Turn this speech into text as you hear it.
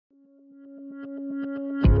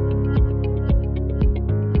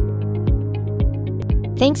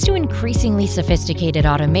Thanks to increasingly sophisticated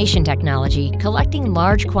automation technology, collecting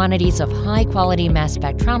large quantities of high-quality mass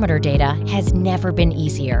spectrometer data has never been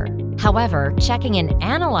easier. However, checking and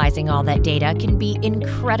analyzing all that data can be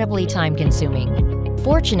incredibly time-consuming.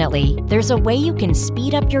 Fortunately, there's a way you can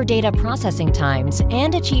speed up your data processing times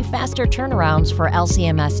and achieve faster turnarounds for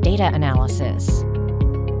LC-MS data analysis.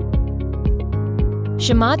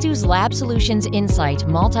 Shimadzu's LabSolutions Insight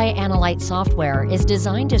Multi-Analyte software is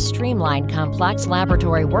designed to streamline complex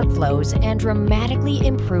laboratory workflows and dramatically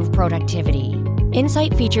improve productivity.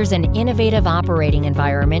 Insight features an innovative operating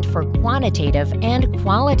environment for quantitative and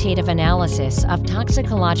qualitative analysis of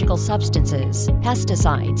toxicological substances,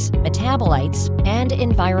 pesticides, metabolites, and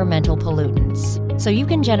environmental pollutants, so you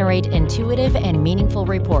can generate intuitive and meaningful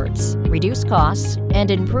reports, reduce costs, and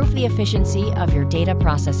improve the efficiency of your data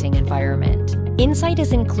processing environment. Insight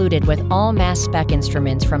is included with all mass spec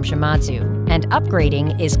instruments from Shimadzu, and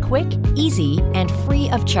upgrading is quick, easy, and free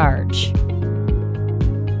of charge.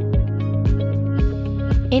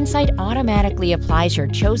 Insight automatically applies your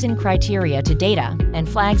chosen criteria to data and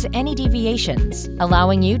flags any deviations,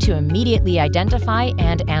 allowing you to immediately identify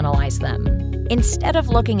and analyze them. Instead of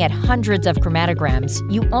looking at hundreds of chromatograms,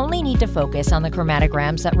 you only need to focus on the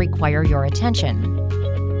chromatograms that require your attention.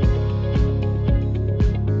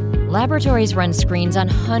 Laboratories run screens on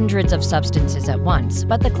hundreds of substances at once,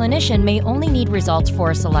 but the clinician may only need results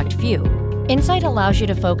for a select few. Insight allows you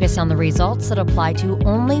to focus on the results that apply to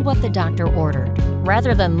only what the doctor ordered.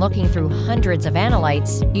 Rather than looking through hundreds of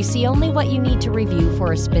analytes, you see only what you need to review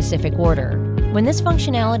for a specific order. When this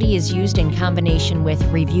functionality is used in combination with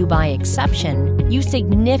review by exception, you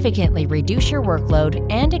significantly reduce your workload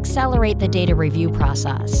and accelerate the data review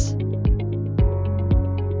process.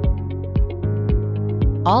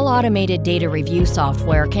 All automated data review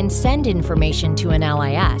software can send information to an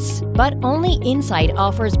LIS, but only Insight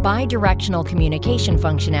offers bidirectional communication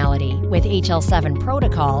functionality with HL7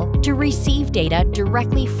 protocol to receive data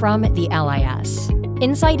directly from the LIS.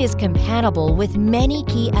 Insight is compatible with many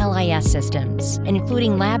key LIS systems,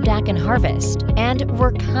 including LabDAC and Harvest, and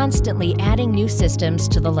we're constantly adding new systems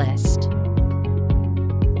to the list.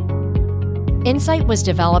 Insight was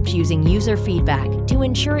developed using user feedback to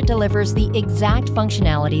ensure it delivers the exact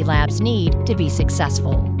functionality labs need to be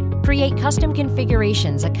successful. Create custom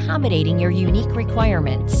configurations accommodating your unique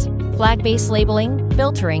requirements. Flag-based labeling,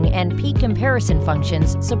 filtering, and peak comparison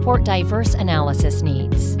functions support diverse analysis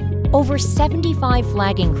needs. Over 75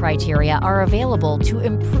 flagging criteria are available to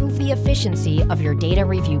improve the efficiency of your data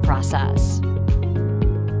review process.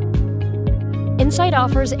 Insight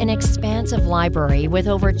offers an expansive library with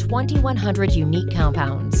over 2,100 unique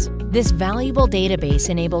compounds. This valuable database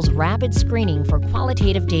enables rapid screening for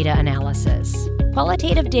qualitative data analysis.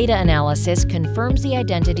 Qualitative data analysis confirms the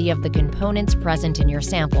identity of the components present in your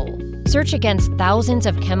sample. Search against thousands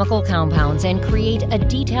of chemical compounds and create a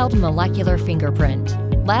detailed molecular fingerprint.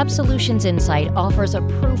 LabSolutions Insight offers a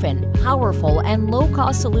proven, powerful, and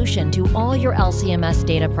low-cost solution to all your LC-MS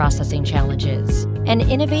data processing challenges. An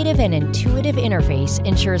innovative and intuitive interface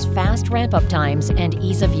ensures fast ramp-up times and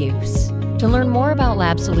ease of use. To learn more about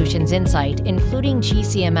LabSolutions Insight, including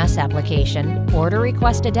GCMS application, or to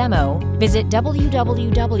request a demo, visit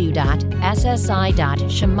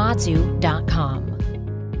www.ssi.shimadzu.com.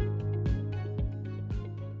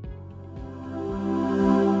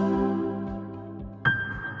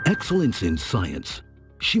 Excellence in science.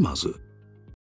 Shimadzu.